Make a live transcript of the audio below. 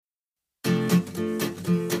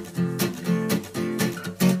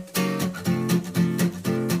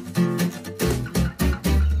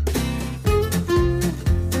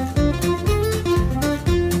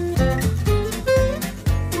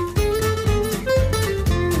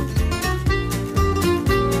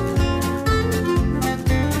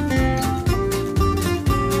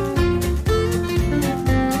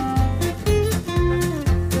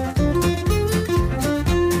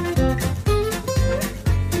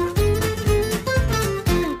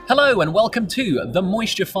Hello and welcome to the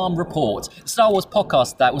Moisture Farm Report, the Star Wars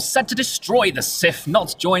podcast that was set to destroy the Sith,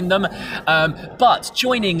 not join them. But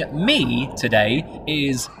joining me today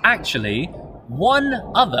is actually one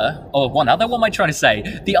other, what am I trying to say?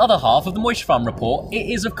 The other half of the Moisture Farm Report.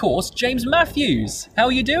 It is, of course, James Matthews. How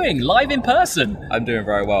are you doing? Live in person. I'm doing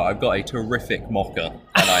very well. I've got a terrific mocha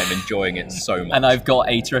and I'm enjoying it so much. And I've got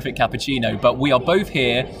a terrific cappuccino, but we are both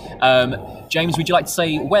here. James, would you like to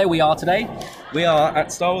say where we are today? We are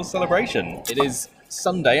at Star Wars Celebration. It is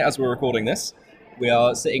Sunday as we're recording this. We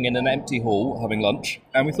are sitting in an empty hall having lunch,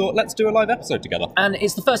 and we thought, let's do a live episode together. And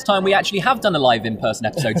it's the first time we actually have done a live in-person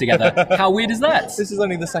episode together. How weird is that? This is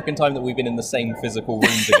only the second time that we've been in the same physical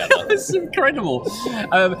room together. It's incredible.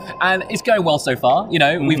 And it's going well so far. You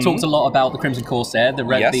know, we've talked a lot about the Crimson Corsair, the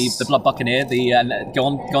Red, the Blood Buccaneer, go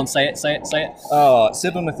on, say it.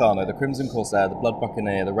 Sidon Nithano, the Crimson Corsair, the Blood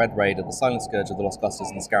Buccaneer, the Red Raider, the Silent Scourge of the Lost Busters,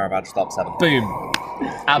 and the Scarab Stop 7. Boom.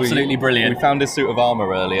 Absolutely brilliant. We found his suit of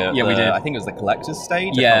armour earlier. Yeah, we did. I think it was the Collector's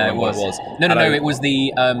stage. Yeah, it was. No, it was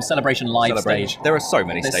the Celebration Live stage. There are so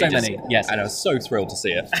many stages. There's so many, yes. And I was so thrilled to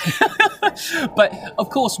see it. But, of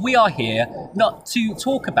course, we are here not to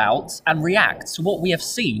talk about and react to what we have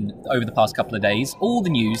seen over the past couple of days, all the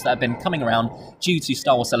news that have been coming around due to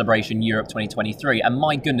Star Wars Celebration Europe 2023, and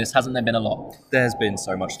my goodness, hasn't there been a lot? There's been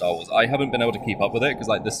so much Star Wars. I haven't been able to keep up with it, because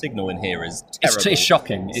the signal in here is terrible. It's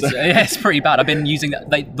shocking. It's pretty bad. I've been using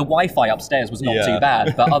the Wi-Fi upstairs was not too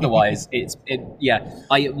bad, but otherwise,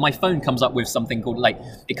 my phone comes up with something called,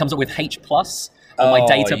 it comes up with H+ on my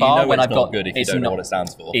data bar when I've got... good if you don't know what it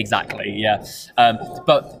stands for. Exactly, yeah.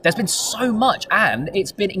 But there's been so much, and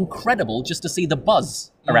it's been incredible just to see the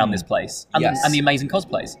buzz around this place, and the amazing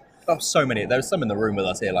cosplays. Oh, so many. There's some in the room with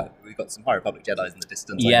us here. We've got some High Republic Jedis in the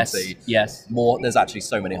distance. Yes, I can see. yes. More. There's actually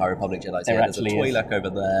so many High Republic Jedis here. There's a Twi'lek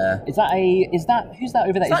over there. Who's that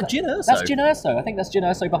over there? Is that Jyn Erso? That's Jyn Erso. I think that's Jyn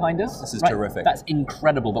Erso behind us. This is terrific. That's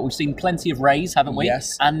incredible. But we've seen plenty of Reys, haven't we?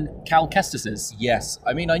 Yes. And Cal Kestis's. Yes.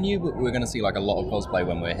 I mean, I knew we were going to see a lot of cosplay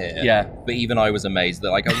when we're here. Yeah. But even I was amazed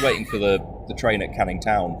that I was waiting for the train at Canning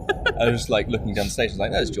Town. I was looking down the station,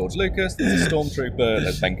 there's George Lucas, there's a Stormtrooper,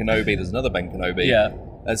 there's Ben Kenobi, there's another Ben Kenobi. Yeah.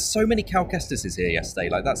 There's so many Cal Kestis here yesterday.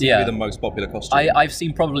 That's going to be the most popular costume. I've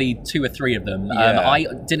seen probably 2 or 3 of them. I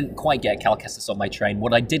didn't quite get Cal Kestis on my train.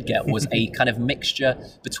 What I did get was a kind of mixture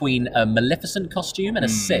between a Maleficent costume and a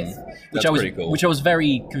Sith, which I was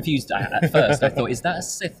very confused at first. I thought, is that a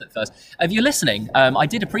Sith at first? If you're listening, I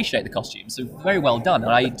did appreciate the costume, so very well done.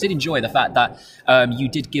 And I did enjoy the fact that you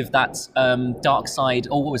did give that dark side,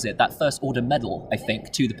 or what was it, that First Order medal, I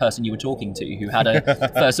think, to the person you were talking to who had a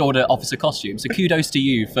First Order officer costume. So kudos to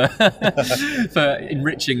you for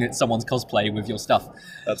enriching someone's cosplay with your stuff.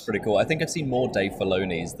 That's pretty cool. I think I've seen more Dave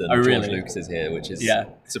Filoni's than George Lucas's here, which is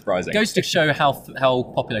surprising. Goes to show how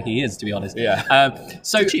popular he is, to be honest. Yeah.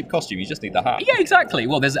 So it's a cheap costume, you just need the hat. Yeah, exactly.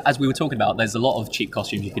 Well, as we were talking about, there's a lot of cheap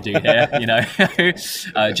costumes you could do here. You know,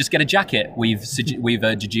 just get a jacket. We've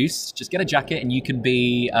deduced. Just get a jacket, and you can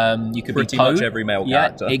be pretty Poe. much every male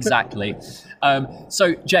character. Yeah, exactly.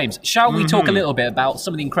 So, James, shall we talk a little bit about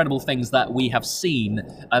some of the incredible things that we have seen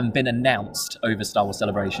and been announced over Star Wars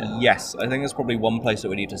Celebration? Yes, I think there's probably one place that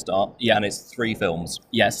we need to start, and it's 3 films.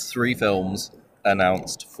 Yes. 3 films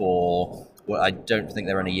announced for... Well, I don't think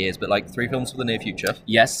there are any years, but 3 films for the near future.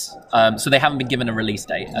 Yes. So they haven't been given a release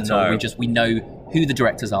date at all. We know who the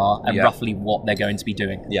directors are and roughly what they're going to be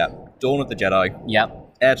doing. Yeah. Dawn of the Jedi. Yeah.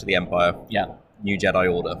 Heir to the Empire. Yeah. New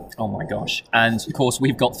Jedi Order. Oh my gosh. And of course,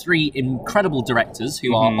 we've got 3 incredible directors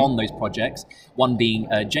who are on those projects. One being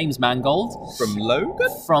James Mangold. From Logan?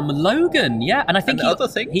 From Logan, yeah. And I think other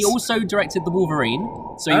things? He also directed The Wolverine.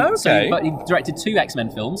 So he directed 2 X-Men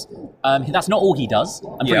films. That's not all he does.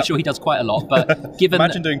 I'm pretty sure he does quite a lot. But given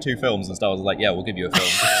Imagine doing 2 films and Star Wars was we'll give you a film.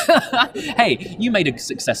 Hey, you made a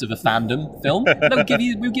success of a fandom film. We'll give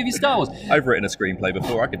you Star Wars. I've written a screenplay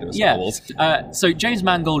before. I could do a Star Wars. So James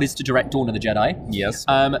Mangold is to direct Dawn of the Jedi. Yes.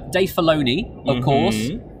 Dave Filoni, of course,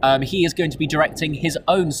 he is going to be directing his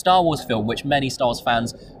own Star Wars film, which many Star Wars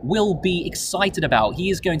fans will be excited about. He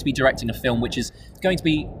is going to be directing a film which is going to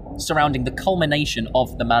be surrounding the culmination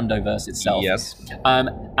of the Mandoverse itself. Yes.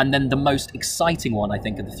 And then the most exciting one, I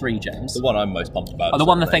think, of the 3, James. The one I'm most pumped about. The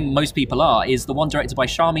one I think most people are is the one directed by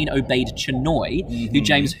Sharmeen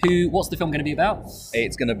Obaid-Chinoy, what's the film going to be about?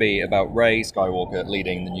 It's going to be about Rey Skywalker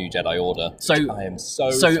leading the New Jedi Order. So I am so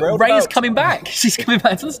thrilled Rey is about. coming back. She's coming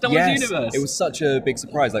back to the Star Wars universe. It was such a big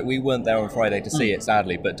surprise. We weren't there on Friday to see it,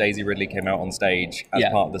 sadly, but Daisy Ridley came out on stage as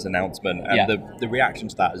part of this announcement, and the reaction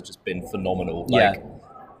to that has just been phenomenal.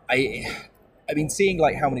 I I mean, seeing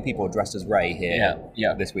like how many people are dressed as Rey here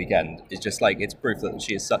this weekend is just like, it's proof that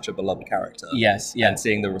she is such a beloved character. Yes, And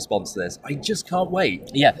seeing the response to this, I just can't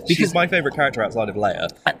wait. Yeah, because she's my favourite character outside of Leia,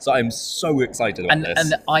 so I'm so excited about this.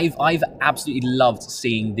 And I've absolutely loved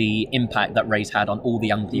seeing the impact that Rey's had on all the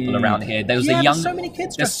young people around here. There's so many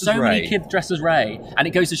kids dressed as Rey. Many kids dressed as Rey, and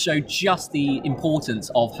it goes to show just the importance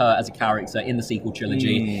of her as a character in the sequel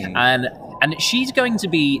trilogy. And she's going to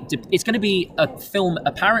be, it's going to be a film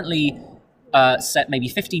apparently set maybe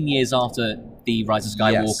 15 years after the Rise of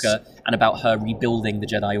Skywalker, and about her rebuilding the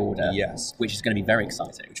Jedi Order, which is going to be very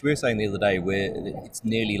exciting. Which we were saying the other day, it's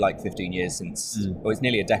nearly like 15 years since, or it's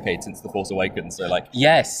nearly a decade since The Force Awakens, so like,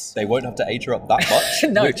 they won't have to age her up that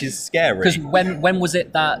much, which is scary. Because when was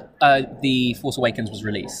it that The Force Awakens was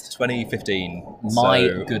released? 2015. My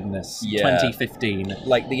goodness, 2015.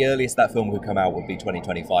 Like, the earliest that film could come out would be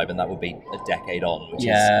 2025, and that would be a decade on, which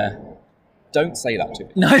is... Don't say that to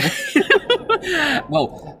me. No.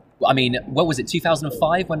 Well, I mean, what was it,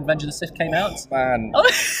 2005 when Revenge of the Sith came out? Man.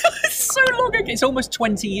 It's so long ago. It's almost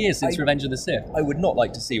 20 years since Revenge of the Sith. I would not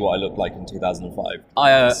like to see what I looked like in 2005.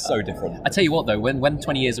 It's so different. I tell you what, though, when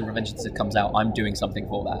 20 years of Revenge of the Sith comes out, I'm doing something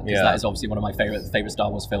for that. Because that is obviously one of my favorite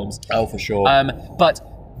Star Wars films. Oh, for sure. But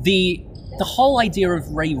the whole idea of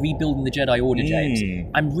Rey rebuilding the Jedi Order, James,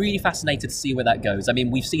 I'm really fascinated to see where that goes. I mean,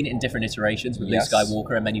 we've seen it in different iterations with Luke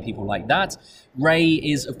Skywalker and many people like that. Rey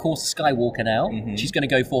is, of course, Skywalker now. She's going to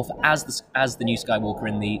go forth as the new Skywalker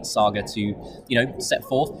in the saga to, set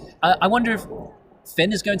forth. I wonder if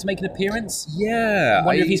Finn is going to make an appearance. Yeah. I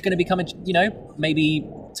wonder if he's going to become maybe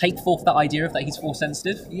take forth that idea of that he's Force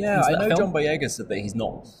sensitive. Yeah, I know John Boyega said that he's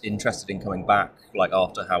not interested in coming back, like,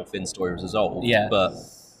 after how Finn's story was resolved. Yeah. But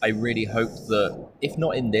I really hope that, if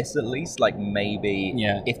not in this at least, like maybe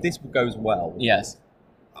if this goes well,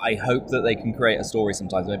 I hope that they can create a story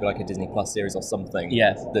sometimes, maybe like a Disney Plus series or something,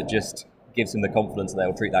 that just gives him the confidence that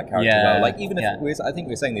they'll treat that character well. Like, even if I think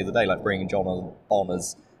we were saying the other day, like bringing John on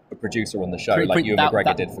as a producer on the show, like Ewan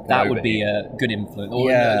McGregor did for Kenobi. That would be a good influence,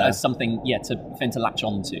 or something, for him to latch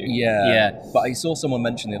on to. But I saw someone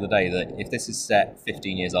mention the other day that if this is set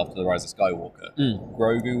 15 years after The Rise of Skywalker,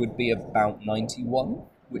 Grogu would be about 91.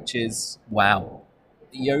 Which is... Wow.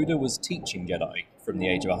 Yoda was teaching Jedi from the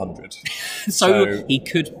age of 100. so he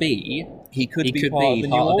could be... He could be part of the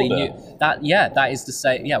new order. That is to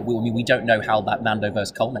say... Yeah, we don't know how that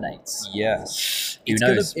Mandoverse culminates. Yes. Who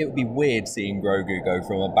knows? It would be weird seeing Grogu go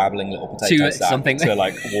from a babbling little potato sack to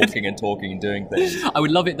like walking and talking and doing things. I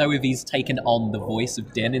would love it though if he's taken on the voice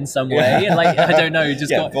of Din in some way. And like, I don't know,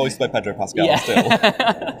 just voiced by Pedro Pascal still.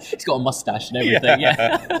 He's got a mustache and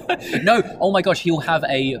everything. No, oh my gosh, he'll have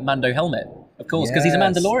a Mando helmet, of course, because he's a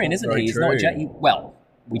Mandalorian, isn't he? He's not a Jedi. Well,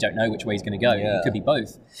 we don't know which way he's going to go. It could be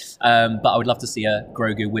both. But I would love to see a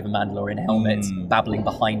Grogu with a Mandalorian helmet babbling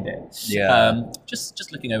behind it.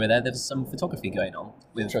 Just looking over there's some photography going on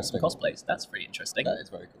with some cosplays. That's pretty interesting. That is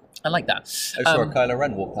very cool. I like that. I saw Kylo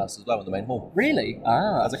Ren walk past as well in the main hall. Really?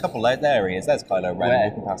 There's a couple there he is. There's Kylo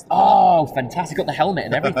Ren walking past the Oh, fantastic. Got the helmet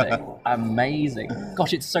and everything. Amazing.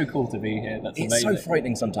 Gosh, it's so cool to be here. That's amazing. It's so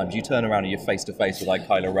frightening sometimes. You turn around and you're face to face with like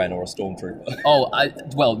Kylo Ren or a stormtrooper.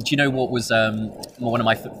 Well, do you know what was one of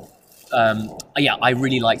my... I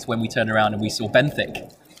really liked when we turned around and we saw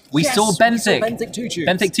Benthic. We saw Benthic. Benthic 2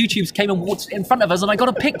 Tubes. Benthic 2 Tubes came and walked in front of us, and I got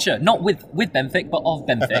a picture, not with Benthic, but of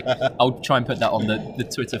Benthic. I'll try and put that on the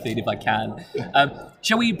Twitter feed if I can.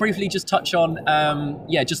 Shall we briefly just touch on,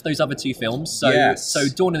 just those other two films? So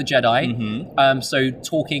Dawn of the Jedi. So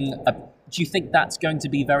talking, do you think that's going to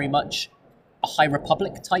be very much a High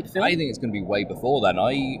Republic type film? I think it's going to be way before then.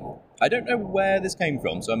 I don't know where this came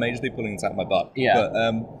from, so I may just be pulling this out of my butt. But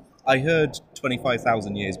I heard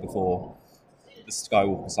 25,000 years before the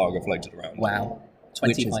Skywalker saga floated around. Wow.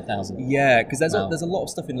 25,000. Yeah, because there's a lot of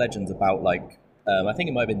stuff in Legends about like I think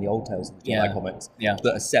it might have been the old Tales of the Jedi comics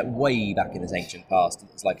that are set way back in this ancient past.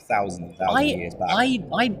 It's like thousands and thousands of years back.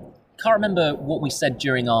 I can't remember what we said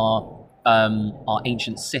during our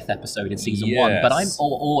Ancient Sith episode in season 1, but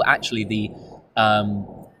or actually the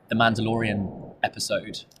Mandalorian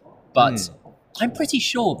episode. But I'm pretty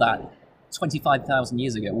sure that 25,000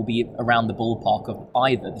 years ago will be around the ballpark of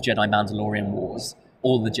either the Jedi Mandalorian Wars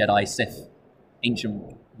or the Jedi Sith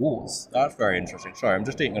Ancient Wars. That's very interesting. Sorry, I'm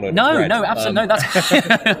just eating a load of bread. No, absolutely. No,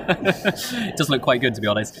 that's... It does look quite good, to be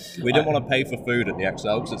honest. We didn't want to pay for food at the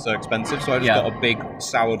XL because it's so expensive, so I just got a big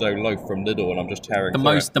sourdough loaf from Lidl and I'm just tearing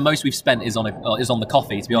the most we've spent is on the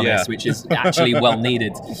coffee, to be honest, which is actually well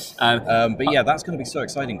needed. But that's going to be so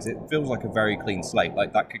exciting because it feels like a very clean slate.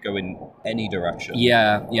 Like that could go in any direction.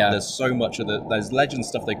 Yeah. There's so much of there's legend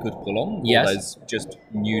stuff they could pull on, or there's just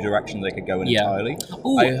new direction they could go in entirely.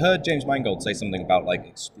 Ooh. I heard James Mangold say something about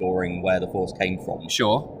like exploring where the Force came from.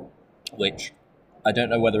 Sure. Which I don't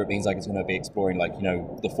know whether it means like it's going to be exploring like, you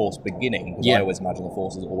know, the Force beginning, because I always imagine the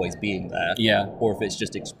Force is always being there. Yeah. Or if it's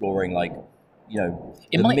just exploring like, you know,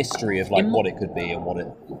 the mystery of like what it could be and what it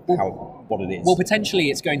is. Well, potentially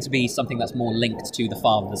it's going to be something that's more linked to the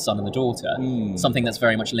father, the son, and the daughter. Something that's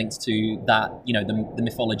very much linked to that, you know, the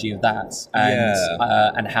mythology of that,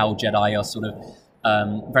 and how Jedi are sort of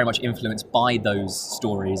very much influenced by those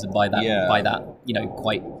stories and by that, you know,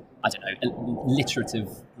 quite, I don't know, alliterative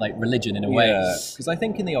like religion in a way. Yeah, because I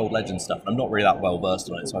think in the old legend stuff, I'm not really that well versed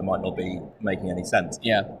on it, so I might not be making any sense.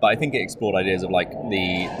 Yeah. But I think it explored ideas of like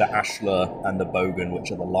the Ashla and the Bogan,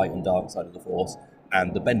 which are the light and dark side of the Force,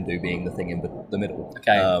 and the Bendu being the thing in the middle.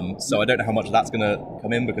 Okay. So I don't know how much of that's going to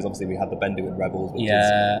come in, because obviously we had the Bendu in Rebels, which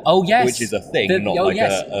which is a thing, not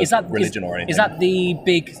a religion or anything. Is that the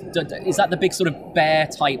big sort of bear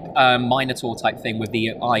type Minotaur type thing with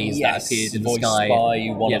the eyes that appeared in the sky? By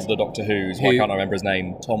one of the Doctor Who's, I can't remember his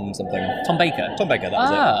name, Tom something. Tom Baker. Tom Baker, that was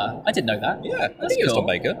it. I didn't know that. Yeah, I think it was Tom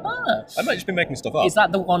Baker. I might just be making stuff up. Is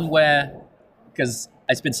that the one where, because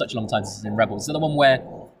it's been such a long time since it's in Rebels, is that the one where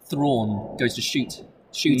Thrawn goes to shoot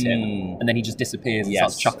him, and then he just disappears and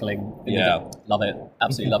starts chuckling? Love it,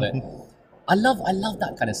 absolutely love it. I love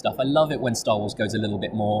that kind of stuff. I love it when Star Wars goes a little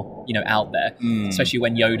bit more, you know, out there, especially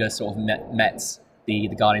when Yoda sort of met the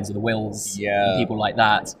Guardians of the Whills, and people like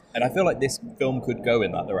that. And I feel like this film could go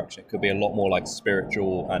in that direction. It could be a lot more like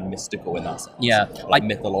spiritual and mystical in that sense. Yeah, like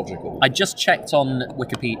mythological. I just checked on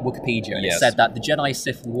Wikipedia, and it said that the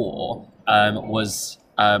Jedi-Sith War was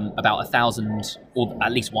about 1,000, or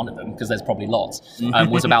at least one of them, because there's probably lots,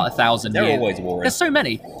 was about 1,000 They're years. always warring. There's so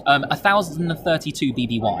many. 1,032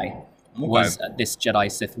 BBY was this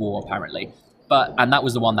Jedi-Sith War, apparently. And that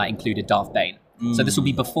was the one that included Darth Bane. So this will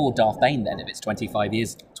be before Darth Bane then, if it's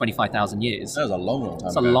 25,000 years. That was a long time ago.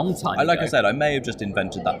 It's a long time ago. Like I said, I may have just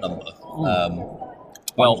invented that number.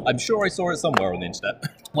 Well, I'm sure I saw it somewhere on the internet.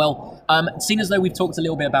 Well, seeing as though we've talked a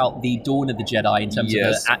little bit about the Dawn of the Jedi in terms of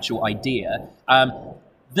the actual idea,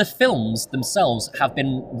 the films themselves have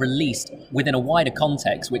been released within a wider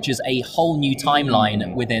context, which is a whole new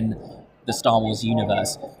timeline within the Star Wars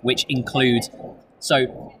universe, which includes...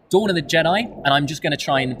 So, Dawn of the Jedi, and I'm just going to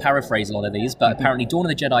try and paraphrase a lot of these, but apparently Dawn of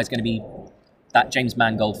the Jedi is going to be that James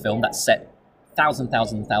Mangold film that's set thousand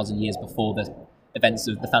years before the events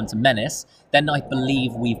of the Phantom Menace. Then I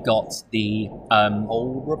believe we've got the...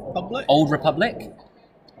 Old Republic? Old Republic.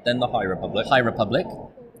 Then the High Republic. High Republic.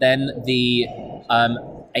 Then the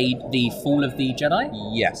Fall of the Jedi?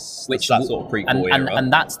 Yes, which that sort of prequel era.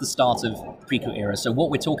 And that's the start of prequel era. So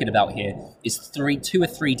what we're talking about here is two or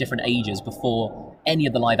three different ages before any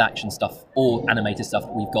of the live action stuff or animated stuff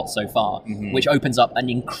that we've got so far, which opens up an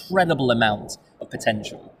incredible amount of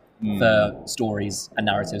potential for stories and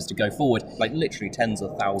narratives to go forward. Like literally tens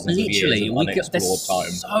of thousands of years of unexplored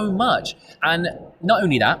time. So much. And not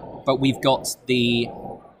only that, but we've got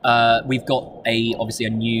obviously a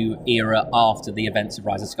new era after the events of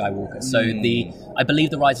Rise of Skywalker. So I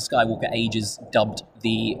believe the Rise of Skywalker age is dubbed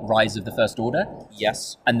the Rise of the First Order.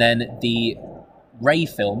 Yes. And then the Rey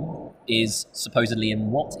film is supposedly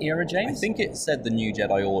in what era, James? I think it said the New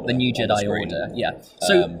Jedi Order. The New Jedi Order, yeah.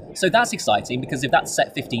 So that's exciting, because if that's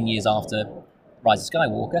set 15 years after Rise of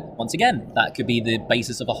Skywalker, once again, that could be the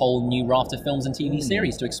basis of a whole new raft of films and TV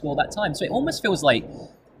series to explore that time. So it almost feels like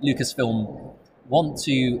Lucasfilm want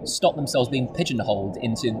to stop themselves being pigeonholed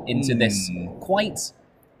into this quite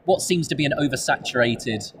what seems to be an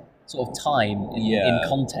oversaturated sort of time in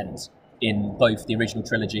content in both the original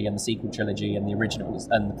trilogy and the sequel trilogy and the originals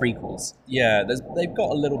and the prequels. Yeah, they've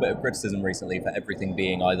got a little bit of criticism recently for everything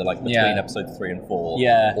being either like between episode 3 and 4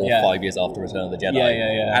 or 5 years after Return of the Jedi.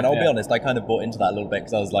 And I'll be honest, I kind of bought into that a little bit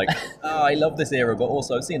because I was like, I love this era, but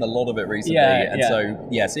also I've seen a lot of it recently. So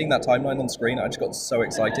seeing that timeline on screen, I just got so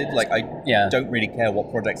excited. Like I don't really care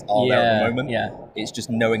what projects are there at the moment. It's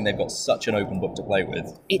just knowing they've got such an open book to play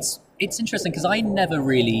with. It's interesting because I never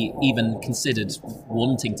really even considered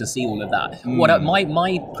wanting to see all of that. What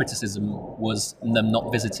my criticism was them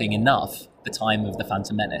not visiting enough the time of the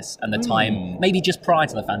Phantom Menace and the time maybe just prior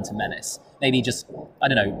to the Phantom Menace, maybe just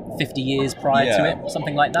 50 years prior to it,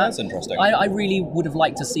 something like that. That's interesting. I really would have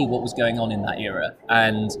liked to see what was going on in that era,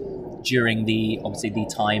 and during the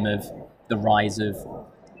time of the rise of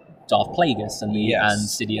Darth Plagueis and and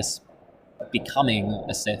Sidious becoming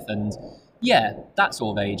a Sith, and Yeah, that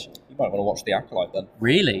sort of age. You might want to watch The Acolyte then.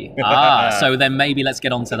 Really? So then maybe let's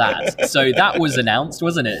get on to that. So that was announced,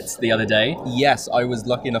 wasn't it, the other day? Yes, I was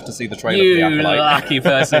lucky enough to see the trailer for The Acolyte. You lucky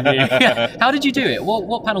person, you. How did you do it?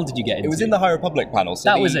 What panel did you get into? It was in the High Republic panel. So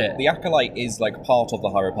that was it? The Acolyte is like part of the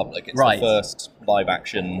High Republic. It's the first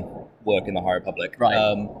live-action work in the High Republic.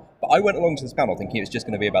 Right. But I went along to this panel thinking it was just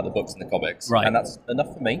going to be about the books and the comics. Right. And that's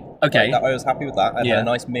enough for me. Okay. I was happy with that. I had a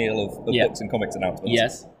nice meal of books and comics announcements.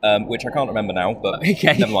 Yes. Which I can't remember now, but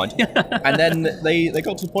never mind. And then they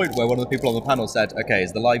got to the point where one of the people on the panel said, okay,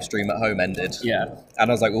 is the live stream at home ended? Yeah.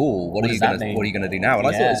 And I was like, ooh, what are you going to do now? And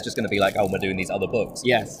I thought it was just going to be like, oh, we're doing these other books.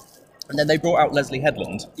 Yes. And then they brought out Leslie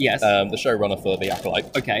Headland, yes, the showrunner for The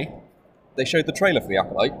Acolyte. Okay. They showed the trailer for The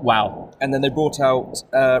Acolyte. Wow. And then they brought out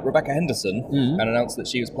Rebecca Henderson and announced that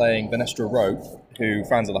she was playing Venestra Rope, who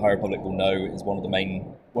fans of the High Republic will know is one of the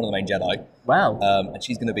main Jedi. Wow. And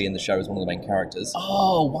she's going to be in the show as one of the main characters.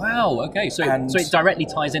 Oh, wow. Okay, so it directly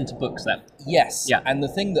ties into books then? Yes. Yeah. And the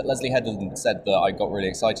thing that Leslie Headland said that I got really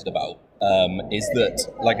excited about is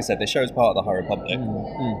that, like I said, the show is part of the High Republic,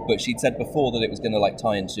 but she'd said before that it was going to like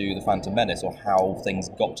tie into the Phantom Menace or how things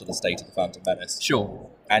got to the state of the Phantom Menace. Sure.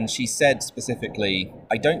 And she said specifically,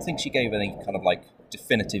 I don't think she gave any kind of like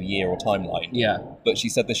definitive year or timeline. Yeah. But she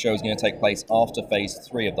said the show is going to take place after Phase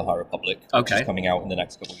 3 of the High Republic, which is coming out in the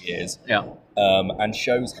next couple of years. Yeah. And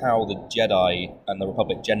shows how the Jedi and the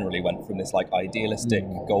Republic generally went from this like idealistic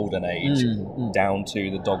golden age down to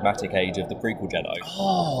the dogmatic age of the prequel Jedi.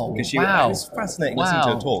 Oh, because it was fascinating listening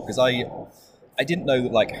to her talk, because I didn't know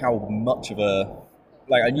like how much of a...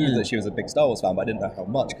 Like, I knew that she was a big Star Wars fan, but I didn't know how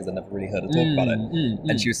much because I never really heard her talk about it.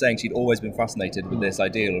 And she was saying she'd always been fascinated with this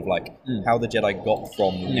ideal of like how the Jedi got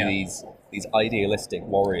from these idealistic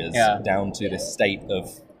warriors down to this state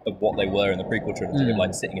of what they were in the prequel trilogy, of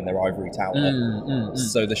like sitting in their ivory tower.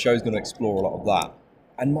 So the show's going to explore a lot of that.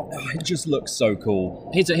 And it just looks so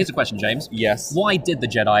cool. Here's a question, James. Yes. Why did the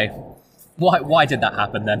Jedi... Why did that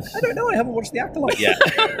happen then? I don't know. I haven't watched The Acolyte yet.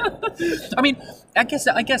 I mean, I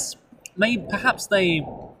guess... Maybe perhaps they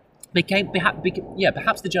became perhaps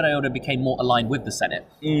the Jedi Order became more aligned with the Senate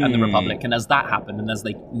and the Republic, and as that happened, and as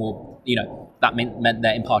they more that meant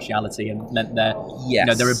their impartiality and meant their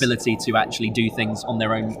their ability to actually do things on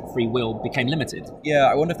their own free will became limited.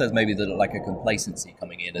 Yeah, I wonder if there's maybe like a complacency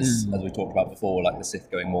coming in as we talked about before, like the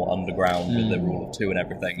Sith going more underground with the rule of two and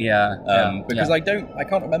everything. Because I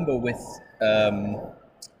can't remember with.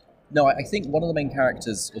 No, I think one of the main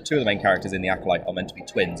characters, or two of the main characters in The Acolyte are meant to be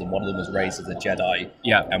twins, and one of them was raised as a Jedi,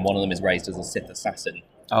 and one of them is raised as a Sith assassin.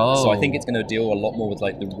 Oh. So I think it's going to deal a lot more with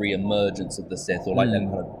like the re-emergence of the Sith, or like them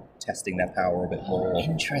kind of testing their power a bit more.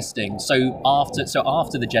 Interesting. So after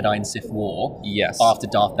the Jedi and Sith War, after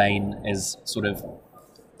Darth Bane is sort of...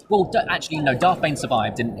 Well, actually, no, Darth Bane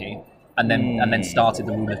survived, didn't he? And then started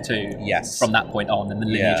the rule of two. Yes. From that point on, and the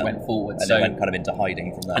lineage went forward. And it went kind of into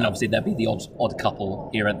hiding from that. And obviously there'd be the odd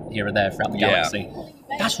couple here or there throughout the galaxy.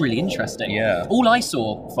 That's really interesting. Yeah. All I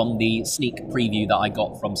saw from the sneak preview that I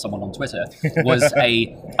got from someone on Twitter was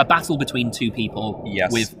a battle between two people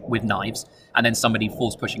with knives, and then somebody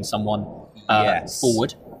force pushing someone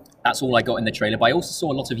forward. That's all I got in the trailer. But I also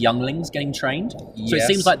saw a lot of younglings getting trained. So it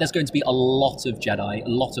seems like there's going to be a lot of Jedi, a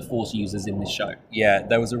lot of Force users in this show. Yeah,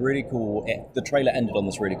 there was a really cool... The trailer ended on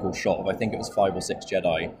this really cool shot of, I think it was 5 or 6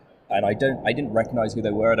 Jedi. And I didn't recognize who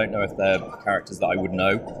they were. I don't know if they're characters that I would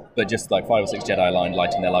know. But just like 5 or 6 Jedi lined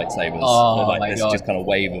lighting their lightsabers. Oh, like my this God. Just kind of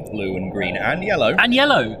wave of blue and green and yellow. And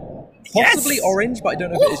yellow! Possibly orange, but I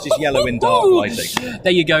don't know if it's just yellow in dark lighting.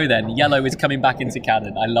 There you go then. Yellow is coming back into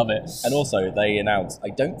canon. I love it. And also, they announced, I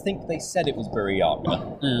don't think they said it was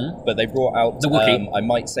Buriaga, but they brought out... The Wookiee. I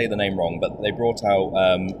might say the name wrong, but they brought out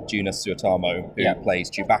Juna Suotamo, who plays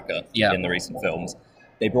Chewbacca in the recent films.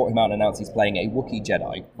 They brought him out and announced he's playing a Wookiee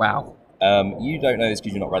Jedi. Wow. You don't know this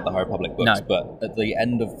because you've not read the High Republic books, but at the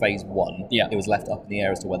end of Phase 1, it was left up in the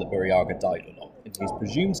air as to whether Buriaga died or not. He's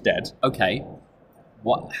presumed dead. Okay.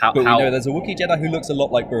 But we know there's a Wookiee Jedi who looks a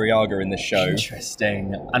lot like Buriaga in this show.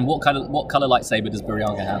 Interesting. And what color lightsaber does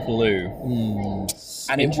Buriaga have? Blue.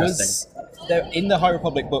 And it was in the High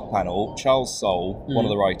Republic book panel. Charles Soule, one of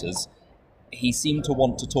the writers, he seemed to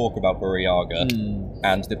want to talk about Buriaga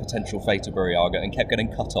and the potential fate of Buriaga, and kept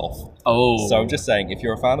getting cut off. Oh. So I'm just saying, if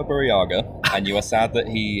you're a fan of Buriaga and you are sad that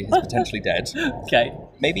he is potentially dead,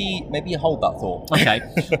 maybe you hold that thought. Okay.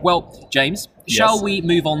 Well, James, shall we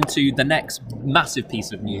move on to the next massive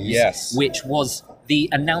piece of news? Yes. Which was the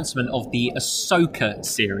announcement of the Ahsoka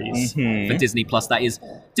series for Disney Plus. That is,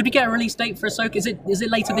 did we get a release date for Ahsoka? Is it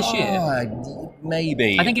later this year?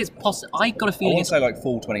 Maybe. I think it's possible. I got a feeling. I want to say like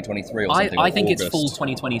fall 2023 or something. I think it's fall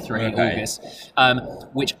 2023 August,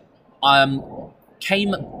 which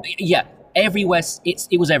came. Yeah. everywhere.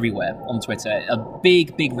 It was everywhere on Twitter. A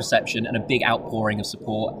big reception and a big outpouring of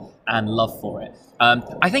support and love for it.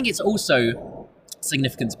 I think it's also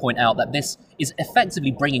significant to point out that this is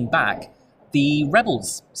effectively bringing back the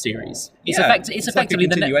Rebels series. It's effectively like a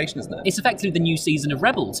continuation, isn't it? It's effectively the new season of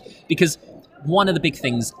Rebels, because one of the big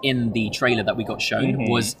things in the trailer that we got shown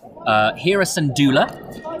was Hera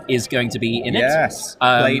Syndulla is going to be in it. Yes,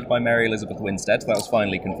 played by Mary Elizabeth Winstead. That was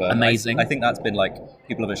finally confirmed. Amazing. I think that's been like,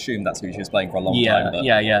 people have assumed that's who she was playing for a long time. But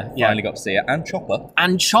finally got to see it. And Chopper.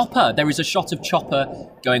 And Chopper. There is a shot of Chopper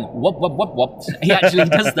going wop wop wop wop. He actually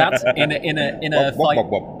does that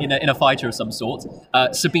in a fighter of some sort.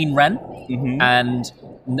 Sabine Wren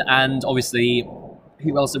and obviously,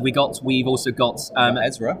 who else have we got? We've also got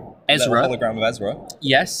Ezra. A hologram of Ezra.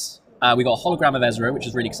 Yes. We got a hologram of Ezra, which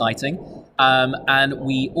is really exciting. And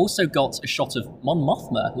we also got a shot of Mon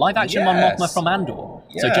Mothma, live action Mon Mothma from Andor.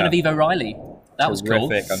 Yeah. So Genevieve O'Reilly. That was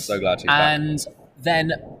cool. I'm so glad she's back. And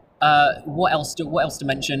then what else to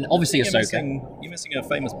mention? Obviously, Ahsoka. You're missing a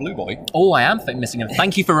famous blue boy. Oh, I am missing him.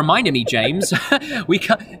 Thank you for reminding me, James. We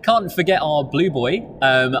can't forget our blue boy.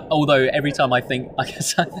 Although every time I think, I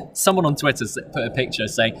guess someone on Twitter put a picture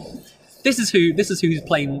saying, This is who's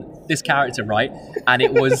playing this character, right? And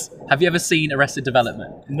it was. Have you ever seen Arrested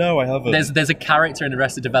Development? No, I haven't. There's a character in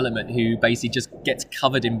Arrested Development who basically just gets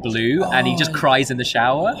covered in blue and he just cries in the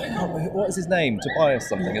shower. What is his name? Tobias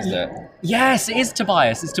something, isn't it? Yes, it is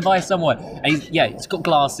Tobias. It's Tobias someone. And he's got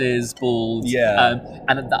glasses, bald. Yeah.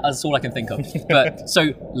 And that's all I can think of. But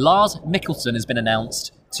so Lars Mikkelsen has been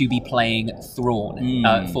announced to be playing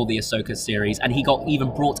Thrawn for the Ahsoka series, and he got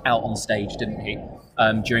even brought out on stage, didn't he?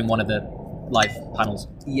 During one of the live panels.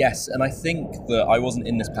 Yes, and I think that I wasn't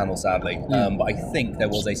in this panel, sadly, but I think there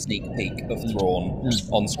was a sneak peek of Thrawn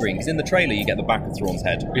on screen. Because in the trailer, you get the back of Thrawn's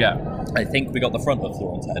head. Yeah. I think we got the front of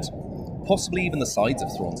Thrawn's head. Possibly even the sides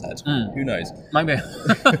of Thrawn's head. Who knows? Maybe.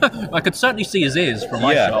 I could certainly see his ears from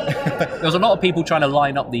my shot. There was a lot of people trying to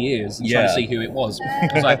line up the ears and trying to see who it was.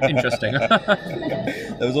 It was like, interesting.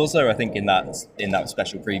 There was also, I think, in that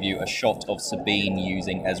special preview, a shot of Sabine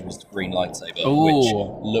using Ezra's green lightsaber, which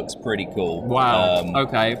looks pretty cool. Wow.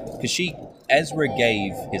 Okay. Because Ezra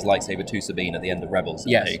gave his lightsaber to Sabine at the end of Rebels,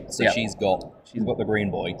 didn't he? So she's got the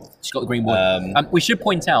green boy. She's got the green boy. We should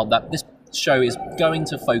point out that this show is going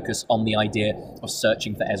to focus on the idea of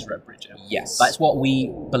searching for Ezra Bridger. Yes. That's what we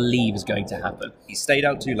believe is going to happen. He stayed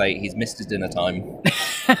out too late. He's missed his dinner time.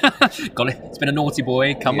 Got it. It's been a naughty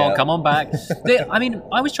boy. Come on back. I mean,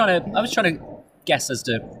 I was trying to guess as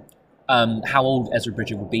to how old Ezra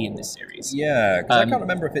Bridger would be in this series. Yeah, because I can't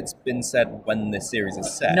remember if it's been said when this series is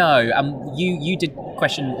set. No, you did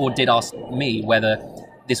question or did ask me whether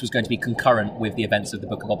this was going to be concurrent with the events of the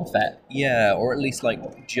Book of Boba Fett. Yeah, or at least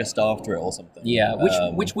like just after it or something. Yeah,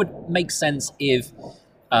 which would make sense if,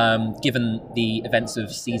 given the events of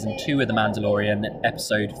Season 2 of The Mandalorian,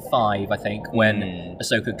 Episode 5, I think, when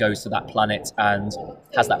Ahsoka goes to that planet and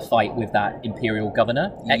has that fight with that Imperial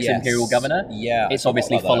Governor, ex-Imperial Governor. Yeah, it's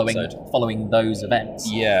obviously following those events.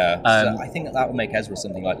 Yeah, so I think that would make Ezra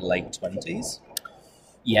something like late 20s.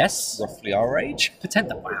 Yes. Roughly our age.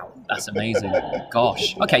 Wow, that's amazing.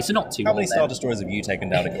 Gosh. Okay, so not too How many Star Destroyers have you taken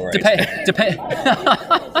down at your age?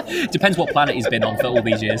 Depends what planet he's been on for all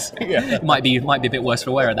these years. Yeah. Might be a bit worse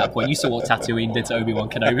for wear at that point. You saw what Tatooine did to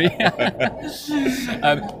Obi-Wan Kenobi.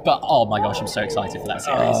 But oh my gosh, I'm so excited for that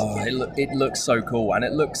series. Oh, it looks so cool, and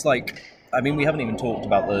it looks like. I mean, we haven't even talked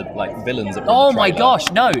about the villains. Oh my gosh,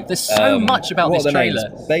 no! There's so much about this trailer.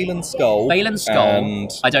 Baylan Skull. And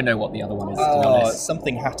I don't know what the other one is. To be honest.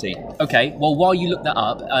 Something Hattie. Okay, well, while you look that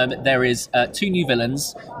up, there is 2 new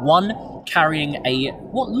villains. One carrying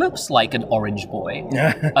what looks like an orange boy,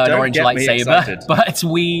 an orange lightsaber, but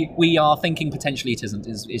we are thinking potentially it isn't.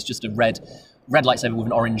 It's just a red lightsaber with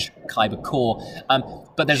an orange kyber core.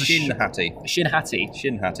 But there's Shin Hattie. Shin Hattie.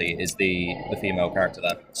 Shin Hattie is the female character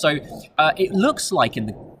there. So it looks like in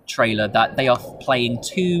the trailer that they are playing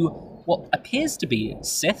 2 what appears to be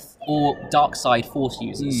Sith or dark side Force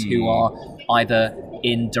users who are either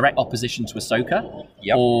in direct opposition to Ahsoka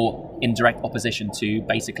or in direct opposition to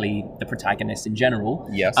basically the protagonist in general.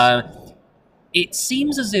 Yes. It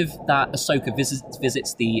seems as if that Ahsoka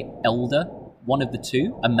visits the Elder, one of the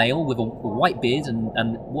 2, a male with a white beard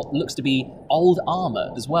and what looks to be old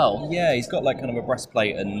armor as well. Yeah, he's got like kind of a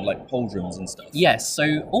breastplate and like pauldrons and stuff. Yes,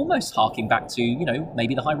 so almost harking back to,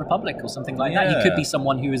 maybe the High Republic or something like that. He could be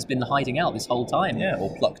someone who has been hiding out this whole time. Yeah,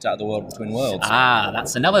 or plucked out of the world between worlds. Ah,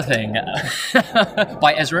 that's another thing.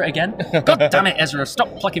 By Ezra again. God damn it, Ezra,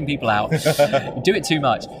 stop plucking people out. You do it too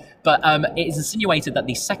much. But it is insinuated that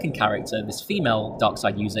the second character, this female dark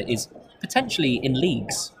side user, is potentially in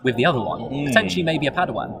leagues with the other one. Potentially maybe a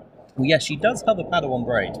Padawan. Well, yeah, she does have a Padawan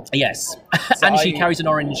braid. Yes, so and she carries an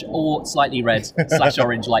orange or slightly red /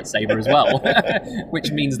 orange lightsaber as well, which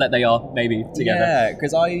means that they are maybe together. Yeah,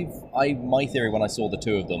 because my theory when I saw the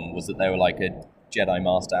two of them was that they were like a Jedi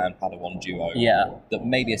Master and Padawan duo that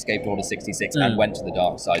maybe escaped Order 66 and went to the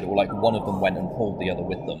dark side, or like one of them went and pulled the other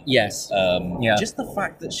with them. Yes. Just the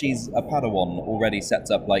fact that she's a Padawan already sets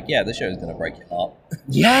up like, yeah, the show's going to break your heart.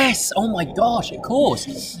 Yes! Oh my gosh, of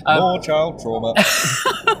course. More child trauma.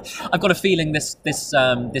 I've got a feeling this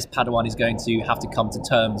Padawan is going to have to come to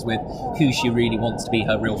terms with who she really wants to be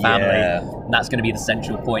her real family. And that's going to be the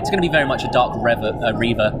central point. It's going to be very much a Dark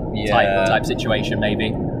Reaver type situation,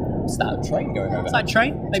 maybe. Is that a train going over? Is that a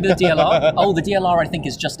train? Maybe the DLR? Oh, the DLR I think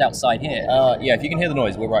is just outside here. Yeah, if you can hear the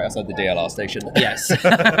noise, we're right outside the DLR station. Yes.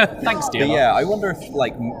 Thanks, DLR. But yeah, I wonder if,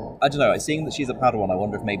 like, I don't know, seeing that she's a Padawan, I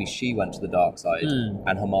wonder if maybe she went to the dark side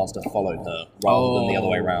and her master followed her rather than the other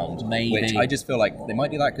way around. Maybe. Which I just feel like they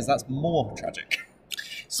might do that because that's more tragic.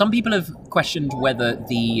 Some people have questioned whether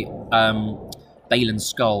the Baylan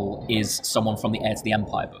Skull is someone from the Heir to the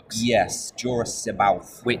Empire books. Yes, Jorah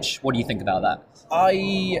C'baoth. What do you think about that?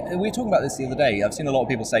 We were talking about this the other day. I've seen a lot of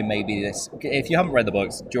people say maybe this... If you haven't read the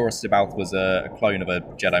books, Jorah C'baoth was a clone of a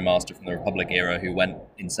Jedi Master from the Republic era who went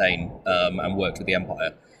insane and worked with the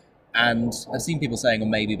Empire. And I've seen people saying,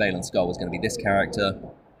 maybe Baylan Skull was going to be this character.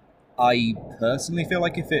 I personally feel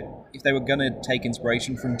like if they were going to take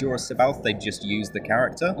inspiration from Jorah C'baoth, they'd just use the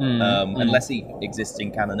character. Unless he exists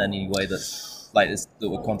in canon in any way that's... like this, that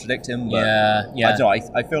would contradict him. But I don't know.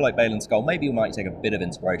 I feel like Baylan Skull maybe he might take a bit of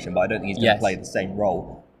inspiration, but I don't think he's going to play the same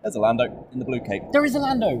role. There's a Lando in the blue cape. There is a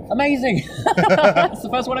Lando. Amazing. That's the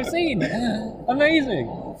first one I've seen.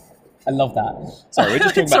 Amazing. I love that. Sorry, we were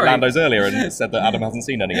just talking about Landos earlier and said that Adam hasn't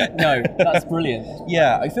seen any yet. No, that's brilliant.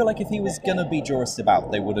 Yeah, I feel like if he was going to be Jorah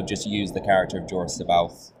C'baoth, they would have just used the character of Jorah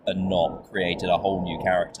C'baoth and not created a whole new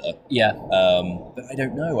character. Yeah. But I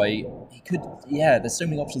don't know. He could... Yeah, there's so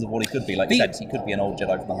many options of what he could be. Like you said, he could be an old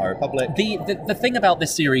Jedi from the High Republic. The thing about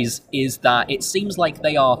this series is that it seems like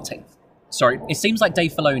they are... it seems like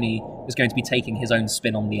Dave Filoni is going to be taking his own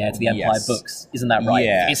spin on the Heir to the Empire books. Isn't that right?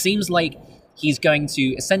 Yeah. It seems like he's going to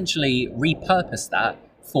essentially repurpose that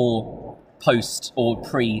for pre-sequel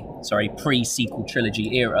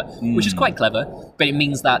trilogy era, which is quite clever, but it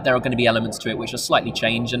means that there are going to be elements to it which are slightly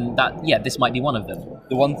changed, and that, this might be one of them.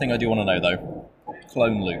 The one thing I do want to know, though,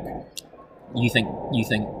 clone Luke. You think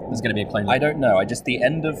there's going to be a clone Luke? I don't know. The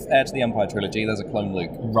end of Heir to the Empire trilogy, there's a clone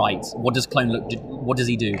Luke. Right. What does clone Luke do? What does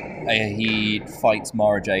he do? He fights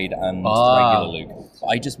Mara Jade and regular Luke.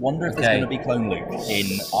 I just wonder if there's going to be clone Luke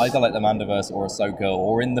in either like the Mandoverse or Ahsoka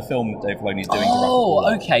or in the film that Dave Filoni's doing.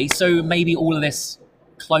 Okay. So maybe all of this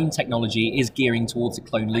clone technology is gearing towards a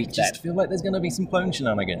clone Luke. I just feel like there's going to be some clone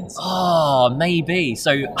shenanigans. Maybe.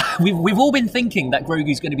 So we've all been thinking that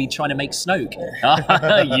Grogu's going to be trying to make Snoke.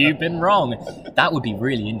 You've been wrong. That would be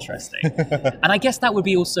really interesting. And I guess that would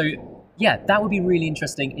be also, that would be really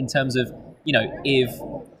interesting in terms of, if,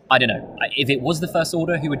 I don't know, if it was the First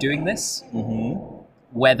Order who were doing this,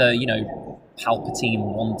 whether, Palpatine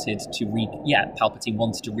wanted to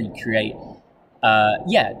recreate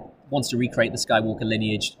wants to recreate the Skywalker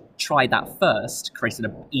lineage, try that first, creating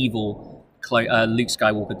an evil Luke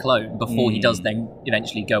Skywalker clone before he does then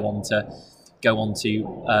eventually go on to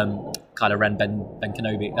Kylo Ren, Ben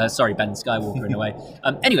Skywalker in a way.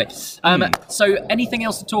 So anything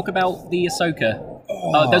else to talk about the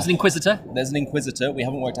Ahsoka? There's an Inquisitor. There's an Inquisitor. We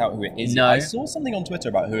haven't worked out who it is. No. I saw something on Twitter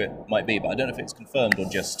about who it might be, but I don't know if it's confirmed or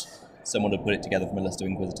just someone had put it together from a list of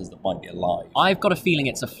Inquisitors that might be alive. I've got a feeling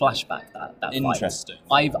it's a flashback, that interesting.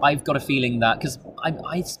 Fight. I've got a feeling that, because I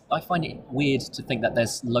find it weird to think that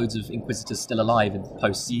there's loads of Inquisitors still alive in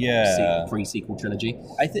pre-sequel trilogy.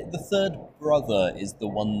 I think the third brother is the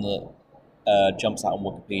one that jumps out on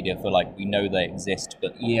Wikipedia for we know they exist,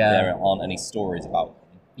 but there aren't any stories about them.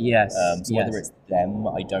 Yes. Whether it's them,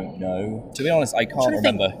 I don't know. To be honest, I can't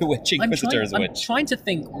remember which Inquisitor is which. I'm trying to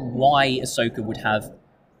think why Ahsoka would have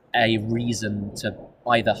a reason to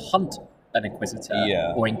either hunt an Inquisitor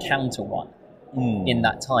or encounter one in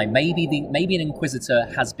that time. Maybe an Inquisitor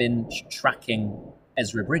has been tracking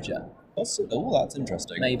Ezra Bridger. Oh, that's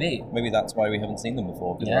interesting. Maybe that's why we haven't seen them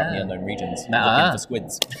before, because they're out in the unknown regions looking for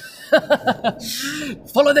squids.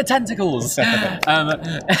 Follow the tentacles.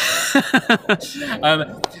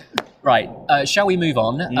 Right, shall we move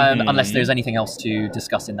on? Unless there's anything else to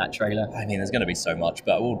discuss in that trailer. I mean, there's going to be so much,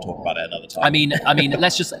 but we'll talk about it another time. I mean,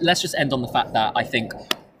 let's just end on the fact that I think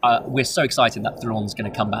we're so excited that Thrawn's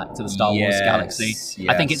going to come back to the Star Wars galaxy. Yes.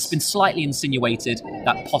 I think it's been slightly insinuated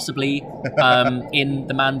that possibly in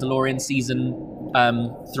The Mandalorian season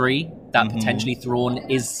 3, that potentially Thrawn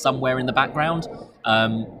is somewhere in the background.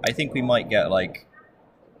 I think we might get like,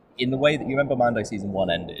 in the way that you remember Mando season 1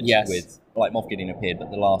 ended, with like Moff Gideon appeared,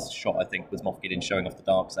 but the last shot I think was Moff Gideon showing off the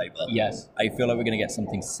Darksaber. Yes, I feel like we're going to get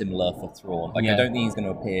something similar for Thrawn. Like I don't think he's going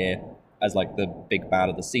to appear as like the big bad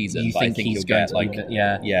of the season, but I think he'll get like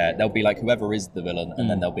there'll be like whoever is the villain, and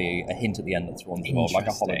then there'll be a hint at the end that Thrawn's involved, like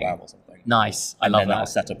a hologram or something. Nice, I love that. That'll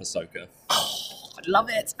set up Ahsoka.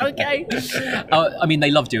 Love it. Okay. I mean,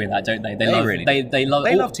 they love doing that, don't they? They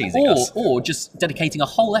love teasing us, or just dedicating a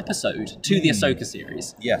whole episode to the Ahsoka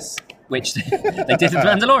series. Yes. Which they did in The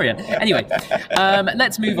Mandalorian. Anyway,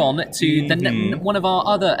 let's move on to one of our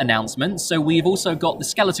other announcements. So we've also got the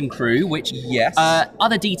Skeleton Crew, which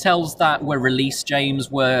other details that were released,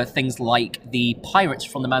 James, were things like the pirates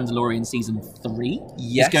from The Mandalorian season 3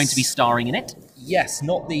 is going to be starring in it. Yes,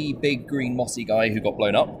 not the big green mossy guy who got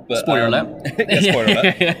blown up, but spoiler alert. Spoiler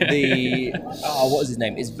alert. What was his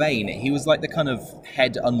name? It's Vane. He was like the kind of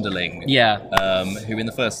head underling. Yeah. Who in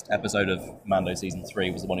the first episode of Mando season 3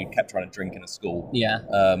 was the one who kept trying to drink in a school. Yeah.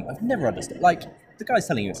 I've never understood. Like, the guy's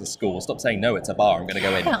telling you it's a school. Stop saying no, it's a bar. I'm going to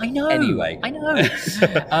go in. Yeah, I know. Anyway, I know.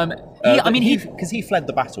 Because he fled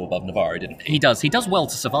the battle above Navarro, didn't he? He does. He does well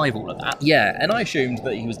to survive all of that. Yeah, and I assumed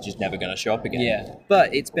that he was just never going to show up again. Yeah.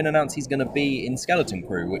 But it's been announced he's going to be in Skeleton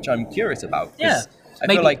Crew, which I'm curious about. Yeah. I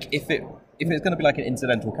feel like if it's going to be like an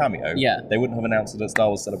incidental cameo, they wouldn't have announced it at Star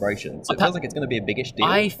Wars Celebration. So it feels like it's going to be a biggish deal.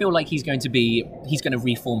 I feel like he's going to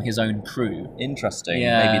reform his own crew. Interesting.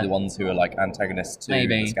 Yeah. Maybe the ones who are like antagonists to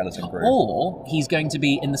the Skeleton Crew. Or he's going to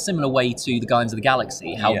be in the similar way to the Guardians of the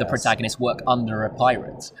Galaxy, how the protagonists work under a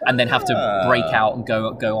pirate and then have to break out and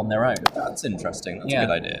go on their own. That's interesting. That's a good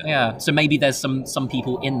idea. Yeah. So maybe there's some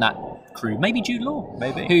people in that crew, maybe Jude Law,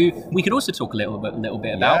 who we could also talk a little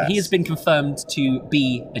bit about. Yes. He has been confirmed to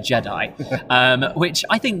be a Jedi, which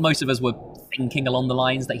I think most of us were thinking along the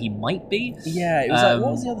lines that he might be. Yeah, it was like,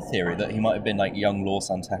 what was the other theory? That he might have been like young Lor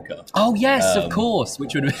Santeca. Oh yes, of course,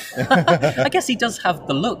 which would I guess he does have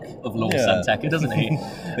the look of Lor Santeca, doesn't he?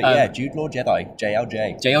 But Jude Law Jedi,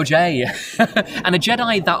 JLJ. JLJ. And a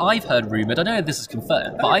Jedi that I've heard rumoured, I don't know if this is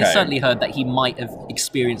confirmed, but I certainly heard that he might have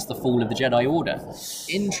experienced the fall of the Jedi Order.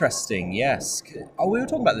 Interesting, yes. Oh, we were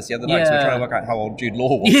talking about this the other night, so we were trying to work out how old Jude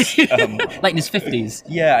Law was. Like in his 50s.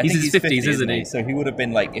 Yeah, I think he's in his 50s, isn't he? So he would have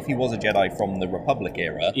been like, if he was a Jedi from the Republic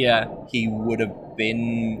era, he would have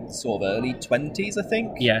been sort of early 20s, I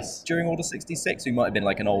think. Yes. During Order 66, he might have been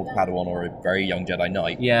like an old Padawan or a very young Jedi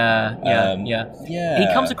Knight. Yeah.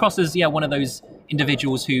 He comes across as one of those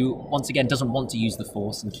individuals who, once again, doesn't want to use the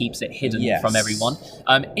Force and keeps it hidden from everyone.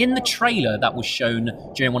 In the trailer that was shown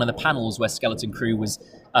during one of the panels where Skeleton Crew was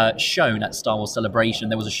shown at Star Wars Celebration,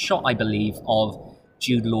 there was a shot, I believe, of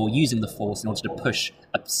Jude Law using the Force in order to push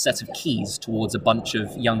a set of keys towards a bunch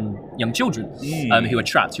of young children who are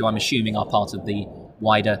trapped, who I'm assuming are part of the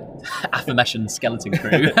wider aforementioned Skeleton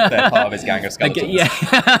Crew. They're part of his gang of skeletons. Yeah.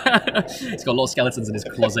 He's got a lot of skeletons in his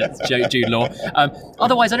closet, Jude Law.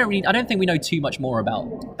 Otherwise, I don't think we know too much more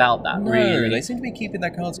about that, really. They seem to be keeping their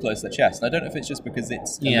cards close to their chest. And I don't know if it's just because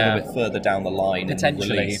it's a little bit further down the line.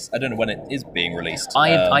 Potentially. I don't know when it is being released.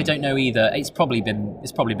 I don't know either. It's probably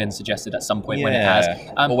been suggested at some point when it has.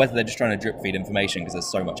 Or whether they're just trying to drip feed information because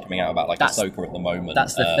there's so much coming out about like Ahsoka at the moment.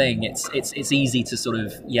 That's the thing. It's easy to sort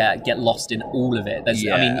of get lost in all of it. I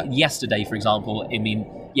mean, yesterday, for example,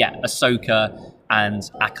 Ahsoka and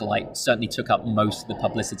Acolyte certainly took up most of the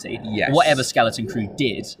publicity. Yes. Whatever Skeleton Crew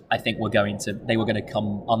did, I think they were going to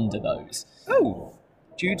come under those. Oh,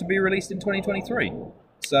 due to be released in 2023.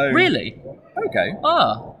 So really? Okay.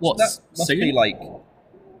 What? So that must be like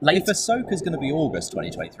late? If Ahsoka's going to be August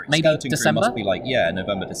 2023, maybe Skeleton December? Crew must be like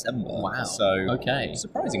November, December. Wow. So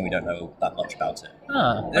surprising we don't know that much about it.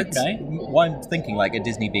 Okay. Why I'm thinking like a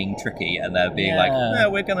Disney being tricky and they're being like,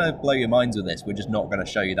 we're going to blow your minds with this. We're just not going to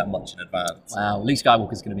show you that much in advance. Wow. Luke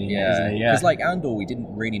Skywalker's going to be isn't he? Yeah. Because like Andor, we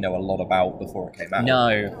didn't really know a lot about before it came out.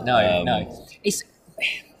 No.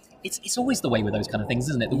 It's always the way with those kind of things,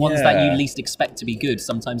 isn't it? The ones that you least expect to be good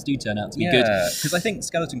sometimes do turn out to be good. Because I think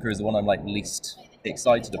Skeleton Crew is the one I'm like least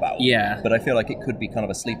excited about. Yeah. But I feel like it could be kind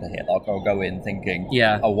of a sleeper hit. Like I'll go in thinking,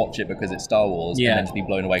 I'll watch it because it's Star Wars, and then just be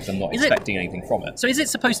blown away because I'm not expecting anything from it. So is it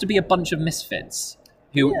supposed to be a bunch of misfits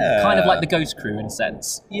who kind of like the Ghost Crew in a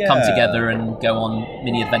sense, come together and go on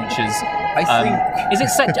mini adventures? I think. Is it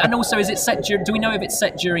set? And also, is it set? Do we know if it's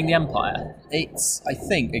set during the Empire? It's, I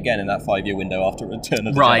think, again in that 5-year window after Return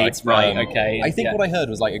of the Jedi. Right. Okay. I think what I heard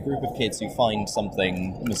was like a group of kids who find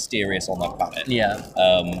something mysterious on their planet. Yeah.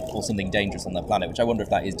 Or something dangerous on their planet, which I wonder if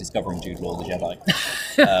that is discovering Jude Law the Jedi.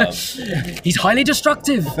 He's highly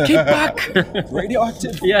destructive. Keep back.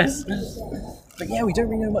 Radioactive. Yes. But yeah, we don't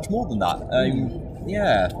really know much more than that.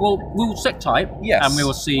 Yeah. Well, we'll sit tight. Yes. And we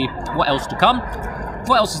will see what else to come.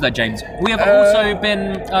 What else is there, James? We have also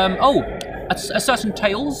been... a certain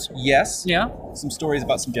Tales. Yes. Yeah. Some stories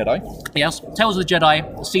about some Jedi. Yes. Tales of the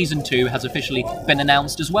Jedi Season 2 has officially been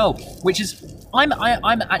announced as well, which is... I'm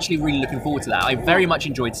actually really looking forward to that. I very much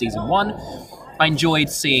enjoyed Season 1. I enjoyed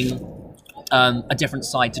seeing a different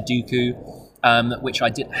side to Dooku, which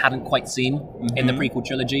I hadn't quite seen in the prequel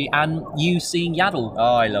trilogy, and you seeing Yaddle.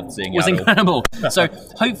 Oh, I loved seeing Yaddle. Was incredible. So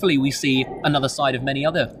hopefully we see another side of many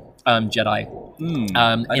other Jedi I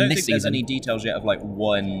don't in this think there's season. any details yet of like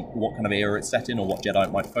what kind of era it's set in or what Jedi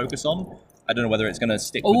it might focus on. I don't know whether it's going to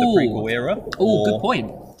stick with the prequel era. Oh, good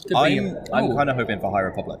point. I'm kind of hoping for High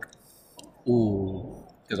Republic. Ooh.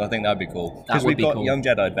 Because I think that'd be cool. Because we've got Young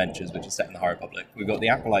Jedi Adventures, which is set in the High Republic. We've got the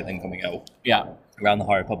Acolyte thing coming out. Yeah. Around the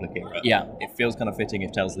High Republic era. Yeah. It feels kind of fitting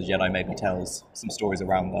if Tales of the Jedi maybe tells some stories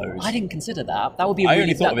around those. I didn't consider that. That would be. I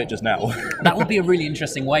only thought of it just now. That would be a really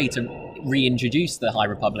interesting way to reintroduce the High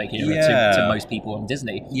Republic era to most people on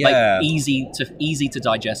Disney. Yeah. Like easy to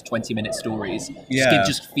digest 20-minute stories.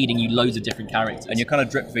 Just feeding you loads of different characters. And you're kind of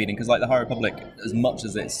drip feeding because like the High Republic, as much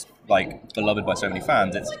as it's like beloved by so many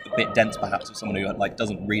fans, it's a bit dense perhaps for someone who like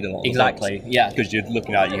doesn't read a lot of exactly books. Yeah, because you're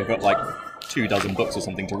looking at you've got like 24 books or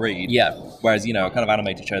something to read. Yeah. Whereas, you know, a kind of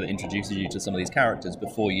animated show that introduces you to some of these characters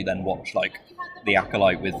before you then watch like The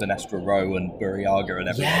Acolyte with Vanestra Rowe and Buriaga and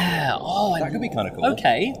everything. Yeah. Oh, that could be kind of cool.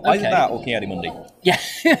 Okay. Either that or Ki-Adi-Mundi. Yeah.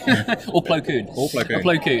 Or Plo Koon.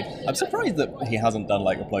 Plo Koon. I'm surprised that he hasn't done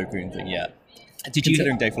like a Plo Koon thing yet.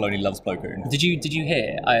 Considering Dave Filoni loves Plo Koon. Did you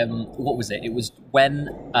hear? What was it? It was when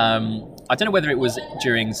I don't know whether it was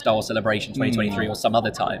during Star Wars Celebration 2023 or some other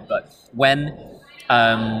time, but when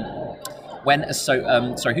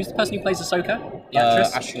sorry, who's the person who plays Ahsoka? The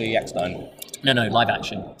actress? Ashley Eckstein. No, live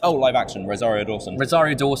action. Oh, live action. Rosario Dawson.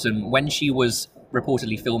 Rosario Dawson, when she was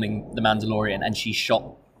reportedly filming The Mandalorian and she was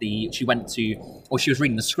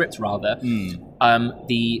reading the script rather,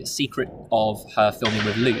 the secret of her filming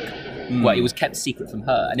with Luke, well, it was kept secret from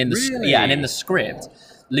her. And in the and in the script,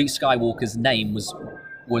 Luke Skywalker's name was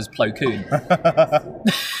Plo Koon.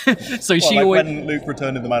 So she always... when Luke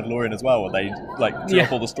returned in The Mandalorian as well, they like drew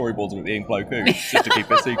up all the storyboards of it being Plo Koon just to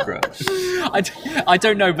keep it secret. I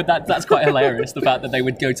don't know, but that's quite hilarious. The fact that they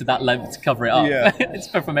would go to that length to cover it up. Yeah. It's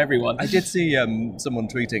from everyone. I did see someone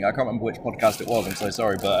tweeting. I can't remember which podcast it was. I'm so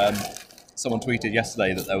sorry, but someone tweeted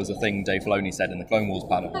yesterday that there was a thing Dave Filoni said in the Clone Wars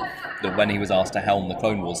panel that when he was asked to helm the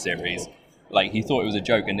Clone Wars series, like he thought it was a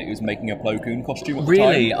joke and he was making a Plo Koon costume at the time.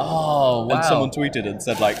 Really? Oh, wow. And someone tweeted and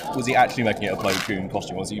said, like, was he actually making it a Plo Koon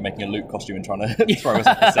costume or was he making a Luke costume and trying to throw us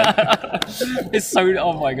off the set? It's so,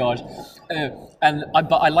 oh my gosh. But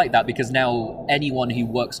I like that because now anyone who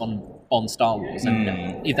works on Star Wars,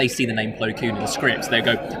 and if they see the name Plo Koon in the scripts, they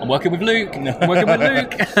go, I'm working with Luke.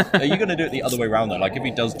 Are you going to do it the other way around though? Like if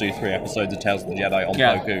he does do 3 episodes of Tales of the Jedi on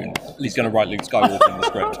Plo Koon, he's going to write Luke Skywalker in the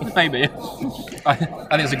script. Maybe. I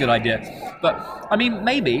think it's a good idea. But I mean,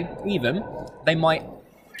 maybe even they might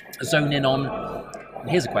zone in on,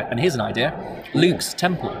 here's an idea, Luke's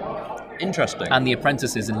temple. Interesting. And the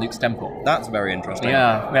apprentices in Luke's temple. That's very interesting.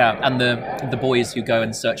 Yeah. And the boys who go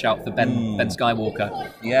and search out for Ben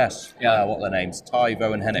Skywalker. Yes. Yeah. What are their names?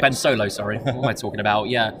 Tyvo and Hennix. Ben Solo, sorry. What am I talking about?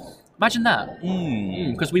 Yeah. Imagine that.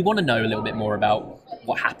 Because we want to know a little bit more about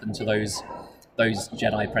what happened to those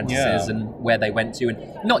Jedi apprentices and where they went to, and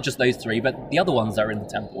not just those 3, but the other ones that are in the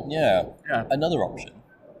temple. Yeah. Another option.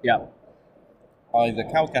 Yeah. Either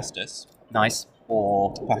Cal Kestis. Nice.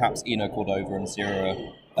 Or perhaps Eno Cordova and Sierra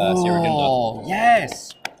Dinder.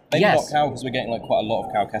 Yes. Maybe not Cal, because we're getting like quite a lot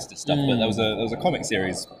of Cal Kestis stuff. But there was a comic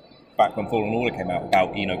series back when Fallen Order came out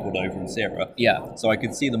about Eno Cordova and Sierra. Yeah. So I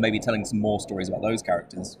could see them maybe telling some more stories about those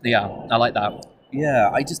characters. Yeah, I like that.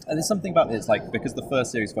 Yeah, there's something about this, like, because the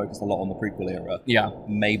first series focused a lot on the prequel era. Yeah.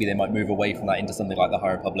 Maybe they might move away from that into something like the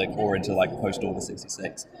High Republic or into like Post Order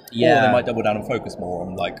 66. Yeah. Or they might double down and focus more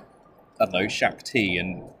on like, I don't know, Shaq T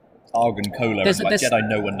and Argon Cola and like Jedi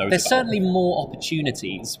no one knows There's about. certainly more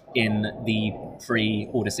opportunities in the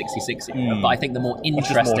pre-Order 66 era, but I think the more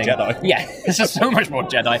interesting... Just more Jedi. Yeah, there's just so much more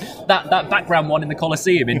Jedi. That background one in the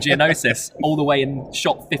Colosseum in Geonosis, all the way in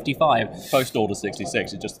shot 55. Post Order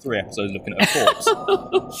 66 is just 3 episodes looking at a corpse.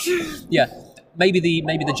 Yeah. Maybe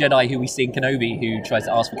the Jedi who we see in Kenobi who tries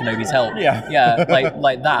to ask for Kenobi's help. Yeah.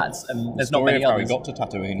 like that. And there's not many others. How he got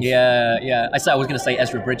to Tatooine. Yeah. I was going to say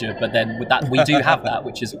Ezra Bridger, but then with that we do have that,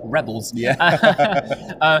 which is Rebels. Yeah.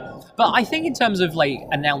 But I think in terms of like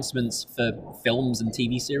announcements for films and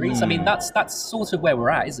TV series, I mean that's sort of where we're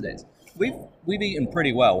at, isn't it? We've eaten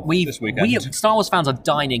pretty well this weekend. Star Wars fans are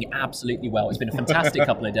dining absolutely well. It's been a fantastic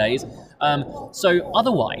couple of days. So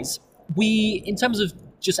otherwise, in terms of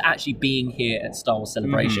just actually being here at Star Wars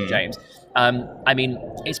Celebration, James. I mean,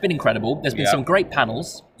 it's been incredible. There's been some great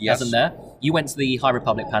panels, hasn't there? You went to the High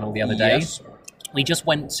Republic panel the other day. Yes. We've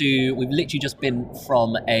literally just been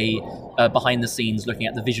from a behind the scenes looking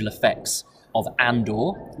at the visual effects of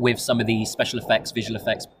Andor with some of the special effects, visual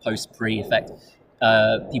effects, post-pre effect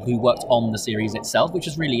people who worked on the series itself, which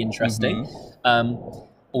is really interesting.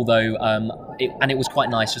 Although, it was quite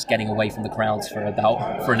nice just getting away from the crowds for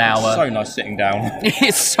an hour. So nice sitting down.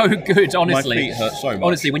 It's so good, honestly. My feet hurt so much.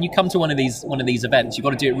 Honestly, when you come to one of these events, you've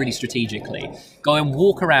got to do it really strategically. Go and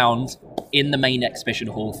walk around in the main exhibition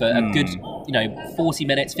hall for a good, 40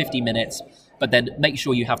 minutes, 50 minutes, but then make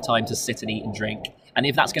sure you have time to sit and eat and drink. And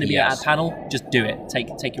if that's going to be at a panel, just do it.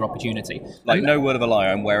 Take your opportunity. Like, no word of a lie,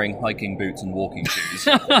 I'm wearing hiking boots and walking shoes.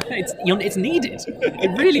 It's needed.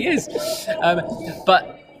 It really is.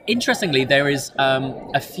 But interestingly, there is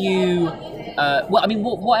a few.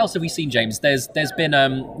 What else have we seen, James? There's been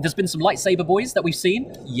some lightsaber boys that we've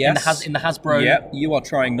seen. Yes. In the Hasbro. Yeah, you are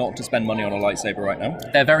trying not to spend money on a lightsaber right now.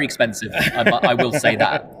 They're very expensive. I will say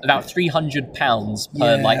that. About £300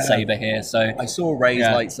 per lightsaber here. So I saw Rey's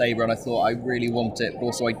lightsaber and I thought I really want it, but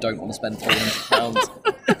also I don't want to spend £300.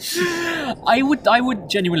 I would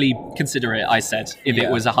genuinely consider it. I said if it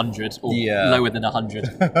was 100 or lower than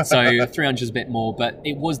 100. So 300 is a bit more, but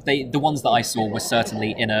it was the ones that I saw were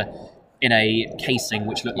certainly in a casing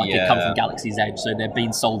which looked like it come from Galaxy's Edge, so they're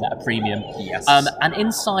being sold at a premium. Yes. And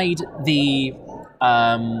inside the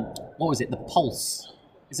what was it? The Pulse.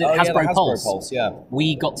 Is it Hasbro Pulse? Pulse, yeah.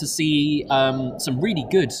 We got to see some really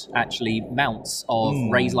good actually mounts of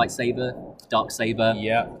Rey's lightsaber, Darksaber.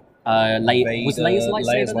 Yeah. Was Leia's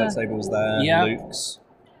lightsaber was there. Yeah. Luke's.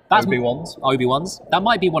 Obi-Wan's. That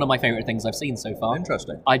might be one of my favourite things I've seen so far.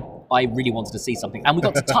 Interesting. I really wanted to see something. And we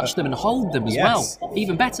got to touch them and hold them as well.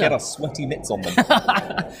 Even better. Get our sweaty mitts on them.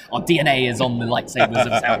 Our DNA is on the lightsabers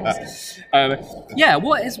of Star Wars.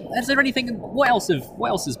 Is there anything, what else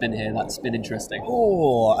has been here that's been interesting?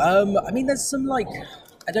 There's some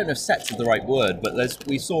I don't know if sets is the right word, but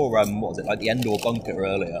we saw the Endor bunker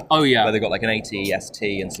earlier. Oh yeah, where they got like an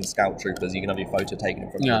AT-ST and some scout troopers. You can have your photo taken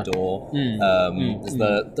in front of the door. There's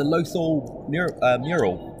the Lothal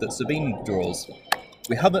mural that Sabine draws.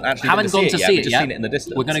 We haven't actually gone to see it yet. We've just seen it in the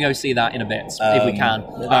distance. We're going to go see that in a bit if we can.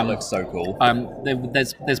 That looks so cool.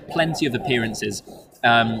 There's plenty of appearances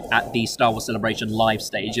at the Star Wars Celebration live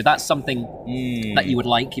stage. If that's something that you would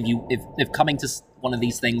like, if coming to one of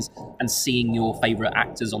these things and seeing your favorite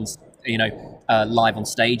actors on live on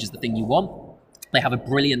stage is the thing you want, they have a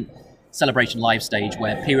brilliant Celebration live stage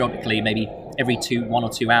where periodically, maybe every 1 or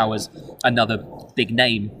 2 hours, another big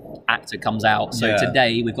name actor comes out. So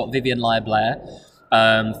today we've got Vivian Blair,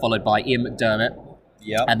 followed by Ian McDermott.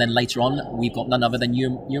 Yeah, and then later on we've got none other than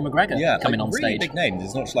Ewan McGregor coming on really stage. Big names.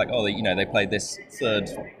 It's not just like they played this third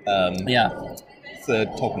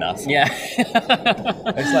Tognath. Yeah,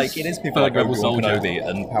 it's like it is people like Obi-Wan Kenobi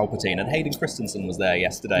and Palpatine, and Hayden Christensen was there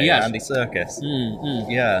yesterday. And Andy Serkis.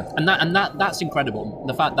 Yeah, and that's incredible.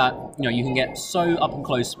 The fact that you can get so up and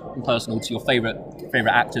close and personal to your favorite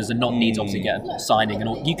actors and not need to obviously get a signing and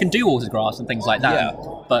all. You can do autographs and things like that.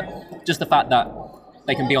 Yeah. But just the fact that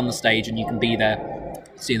they can be on the stage and you can be there.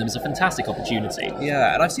 Seeing them is a fantastic opportunity.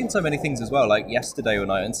 Yeah, and I've seen so many things as well. Like yesterday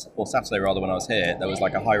Saturday rather, when I was here, there was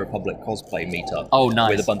like a High Republic cosplay meetup. Oh,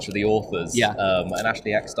 nice. With a bunch of the authors. Yeah. And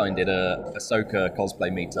Ashley Eckstein did a Ahsoka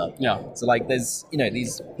cosplay meetup. Yeah. So there's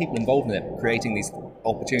these people involved in it, creating these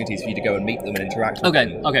opportunities for you to go and meet them and interact with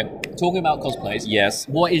them. Okay. Talking about cosplays. Yes.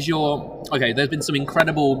 What is your there's been some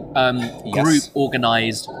incredible group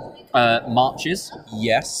organised marches.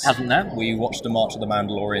 Yes. Hasn't there? We watched a March of the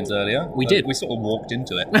Mandalorians earlier. We did. We sort of walked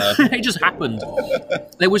into it. It just happened.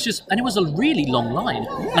 It was a really long line,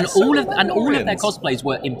 and all of their cosplays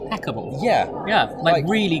were impeccable. Yeah,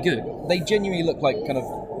 really good. They genuinely look like kind of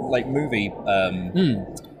like movie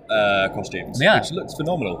costumes, which looks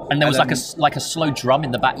phenomenal. And there was like a slow drum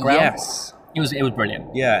in the background. Yes, it was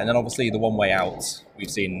brilliant. Yeah, and then obviously the One Way Out. We've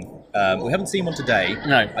seen. We haven't seen one today.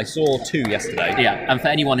 No, I saw 2 yesterday. Yeah, and for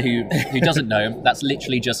anyone who doesn't know, that's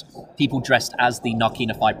literally just people dressed as the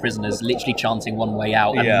Narkina 5 prisoners, literally chanting One Way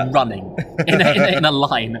Out and running in a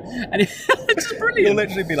line, and it's just brilliant. You'll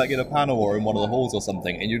literally be like in a panel or in one of the halls or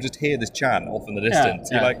something, and you just hear this chant off in the distance.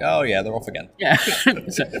 You're like, oh yeah, they're off again. Yeah,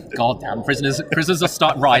 so, goddamn prisoners will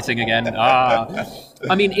start rioting again.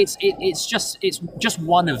 I mean, it's just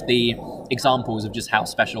one of the examples of just how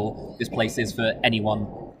special this place is for anyone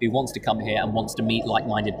who wants to come here and wants to meet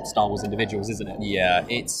like-minded Star Wars individuals, isn't it? Yeah,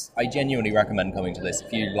 I genuinely recommend coming to this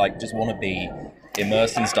if you just want to be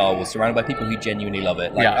immersed in Star Wars, surrounded by people who genuinely love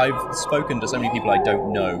it. I've spoken to so many people I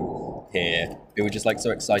don't know here who were just like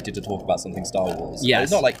so excited to talk about something Star Wars. Yes.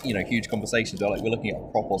 It's not like, you know, huge conversations. They're like, we're looking at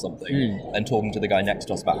a prop or something and talking to the guy next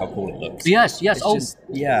to us about how cool it looks. Yes. It's just,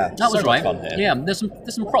 that so was right. much fun here. Yeah, there's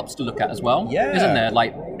some props to look at as well. Yeah. Isn't there?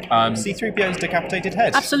 Like C-3PO's decapitated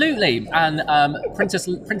head. Absolutely. And Princess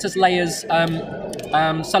Leia's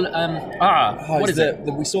what is it?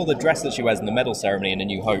 We saw the dress that she wears in the medal ceremony in A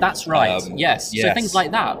New Hope. That's right. Yes. So things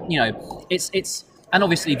like that, you know, it's and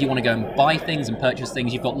obviously if you want to go and buy things and purchase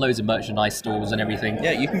things, you've got loads of merchandise stores and everything.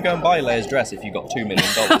 Yeah, you can go and buy Leia's dress if you've got $2 million.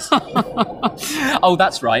 Oh,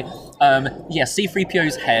 that's right.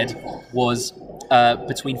 C-3PO's head was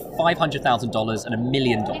between $500,000 and $1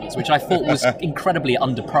 million, which I thought was incredibly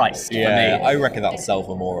underpriced for me. I reckon that'll sell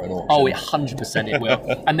for more at an auction. Oh, 100% it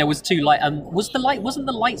will. And there was two wasn't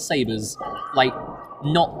the lightsabers like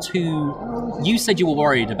not too? You said you were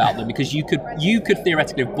worried about them because you could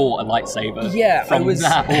theoretically have bought a lightsaber from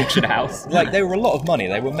that auction house. Like, they were a lot of money.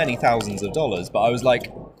 They were many thousands of dollars, but I was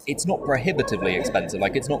like, it's not prohibitively expensive.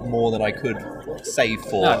 Like, it's not more than I could save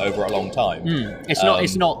for over a long time.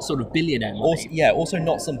 It's not sort of billionaire money. Also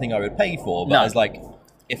not something I would pay for, but I was like,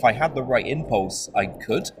 if I had the right impulse, I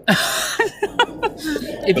could.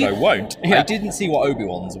 But I won't. Yeah. I didn't see what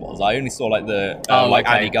Obi-Wan's was. I only saw like the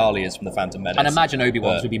Adi Gallia's from the Phantom Menace. And imagine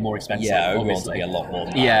Obi-Wan's would be more expensive. Yeah, Obi-Wan's would be a lot more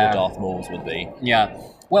than that, or Darth Maul's would be. Yeah.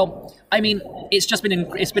 Well, I mean, it's been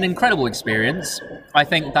an incredible experience. I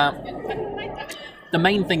think that the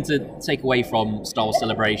main thing to take away from Star Wars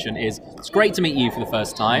Celebration is it's great to meet you for the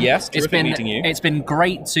first time. Yes, terrific meeting you. It's been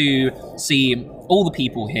great to see all the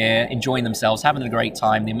people here enjoying themselves, having a great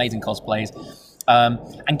time, the amazing cosplays,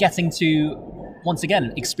 and getting to, once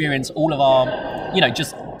again, experience all of our,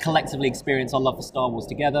 just collectively experience our love for Star Wars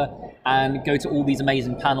together and go to all these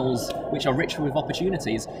amazing panels which are rich with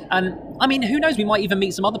opportunities. And, I mean, who knows, we might even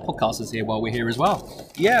meet some other podcasters here while we're here as well.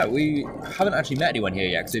 Yeah, we haven't actually met anyone here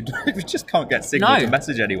yet because we just can't get signal to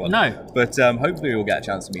message anyone. No. But hopefully we'll get a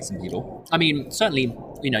chance to meet some people. I mean, certainly,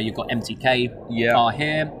 you've got MTK are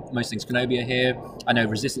here, Most Things Kenobi are here, I know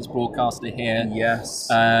Resistance Broadcast are here. Yes.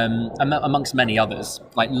 Amongst many others.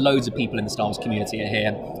 Like, loads of people in the Star Wars community are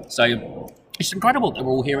here. So it's incredible that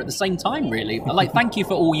we're all here at the same time, really. Like, thank you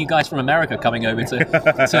for all you guys from America coming over to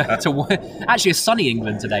actually, it's sunny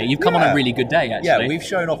England today. You've come on a really good day, actually. Yeah, we've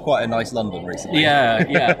shown off quite a nice London recently.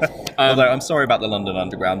 Yeah. Although I'm sorry about the London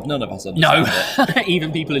Underground. None of us understand it.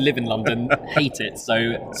 Even people who live in London hate it.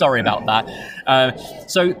 So sorry about that. I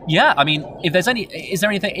mean, if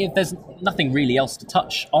there's nothing really else to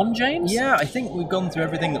touch on, James? Yeah, I think we've gone through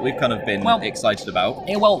everything that we've kind of been excited about.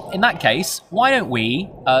 Well, in that case, why don't we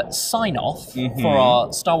sign off for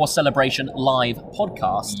our Star Wars Celebration live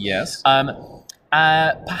podcast? Yes.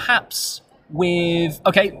 Perhaps with...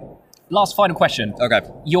 Okay, last final question. Okay.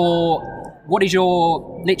 What is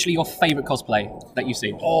literally your favourite cosplay that you've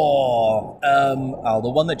seen? The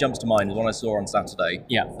one that jumps to mind is one I saw on Saturday.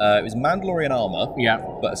 Yeah. It was Mandalorian armor. Yeah.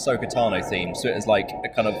 But Ahsoka Tano themed, so it was like a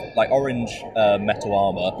kind of like orange metal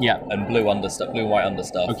armor. Yeah. And blue and white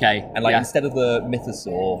understuff. Okay. And instead of the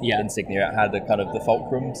Mythosaur insignia, it had the kind of the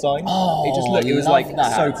fulcrum sign. Oh, it was like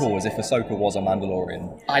so cool, as if Ahsoka was a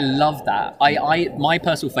Mandalorian. I love that. My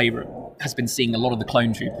personal favourite has been seeing a lot of the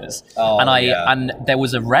clone troopers. And there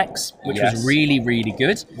was a Rex, which was really, really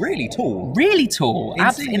good. Really tall. Really tall.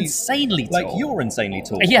 Insanely tall. Like, you're insanely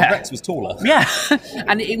tall. Yeah. The Rex was taller. Yeah.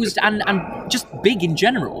 And it was and just big in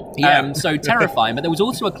general. Yeah. So terrifying. But there was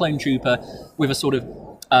also a clone trooper with a sort of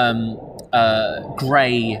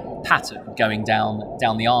grey pattern going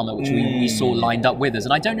down the armour, which we saw lined up with us.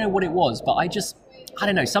 And I don't know what it was, but I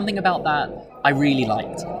don't know, something about that I really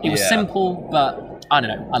liked. It was simple, but I don't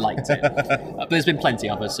know, I liked it. But there's been plenty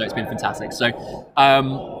of us, so it's been fantastic. So, I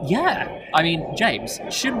mean, James,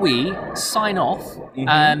 should we sign off?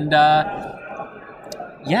 And,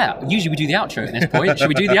 usually we do the outro at this point. Should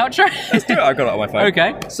we do the outro? Let's do it. I've got it on my phone.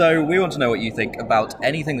 Okay. So we want to know what you think about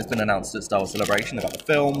anything that's been announced at Star Wars Celebration, about the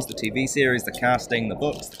films, the TV series, the casting, the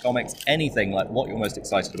books, the comics, anything, like what you're most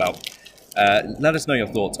excited about. Let us know your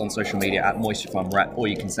thoughts on social media at MoistureFarmRep, or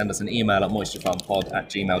you can send us an email at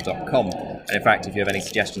moisturefarmpod@gmail.com. And in fact, if you have any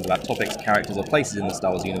suggestions about topics, characters, or places in the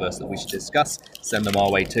Star Wars universe that we should discuss, send them our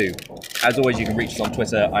way too. As always, you can reach us on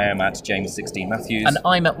Twitter. I am at James16Matthews. And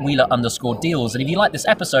I'm at Wheeler_Deals. And if you like this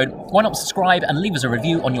episode, why not subscribe and leave us a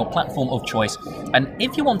review on your platform of choice. And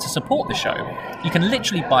if you want to support the show, you can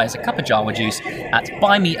literally buy us a cup of Java juice at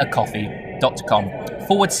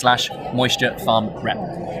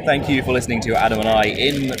buymeacoffee.com/MoistureFarmRep. Thank you for listening to Adam and I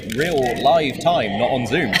in real live time, not on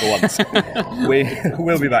Zoom for once.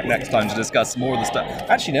 We'll be back next time to discuss more of the stuff.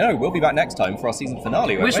 Actually, no, we'll be back next time for our season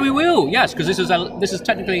finale, won't we? Which we will, yes, because this is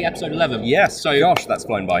technically episode 11. Yes, so gosh, that's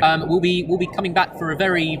flown by. We'll be coming back for a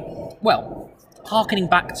very well, harkening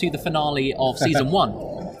back to the finale of season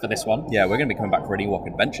 1 for this one. Yeah, we're going to be coming back for an Ewok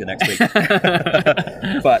adventure next week.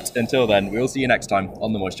 But until then, we'll see you next time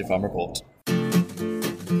on the Moisture Farm Report.